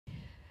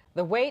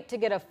The wait to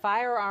get a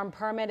firearm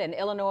permit in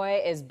Illinois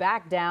is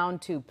back down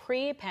to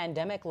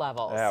pre-pandemic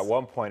levels. At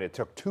one point, it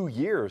took 2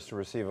 years to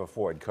receive a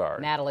FOID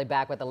card. Natalie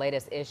back with the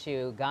latest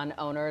issue gun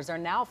owners are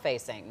now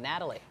facing.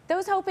 Natalie.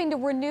 Those hoping to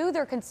renew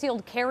their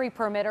concealed carry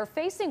permit are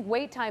facing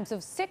wait times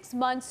of 6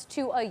 months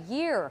to a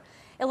year.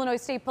 Illinois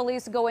State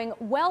Police going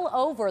well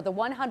over the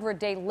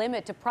 100-day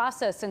limit to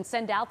process and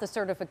send out the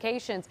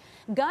certifications.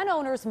 Gun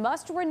owners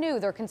must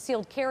renew their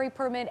concealed carry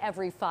permit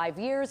every 5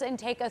 years and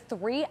take a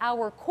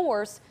 3-hour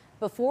course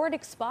before it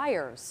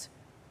expires.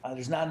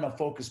 There's not enough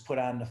focus put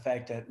on the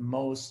fact that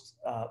most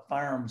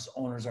firearms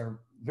owners are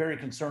very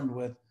concerned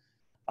with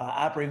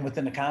operating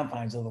within the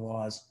confines of the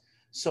laws.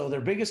 So their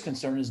biggest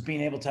concern is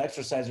being able to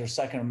exercise their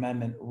Second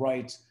Amendment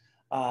rights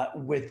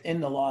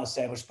within the law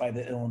established by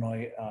the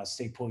Illinois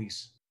State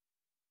Police.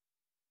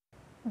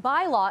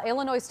 By law,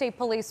 Illinois State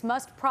Police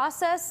must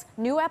process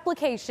new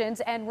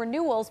applications and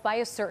renewals by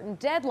a certain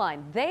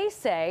deadline. They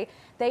say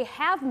they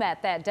have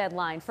met that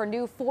deadline for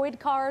new FOID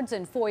cards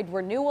and FOID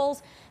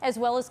renewals, as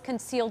well as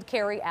concealed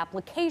carry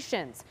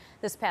applications.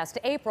 This past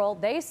April,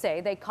 they say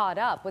they caught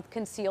up with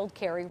concealed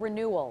carry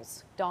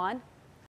renewals. Dawn?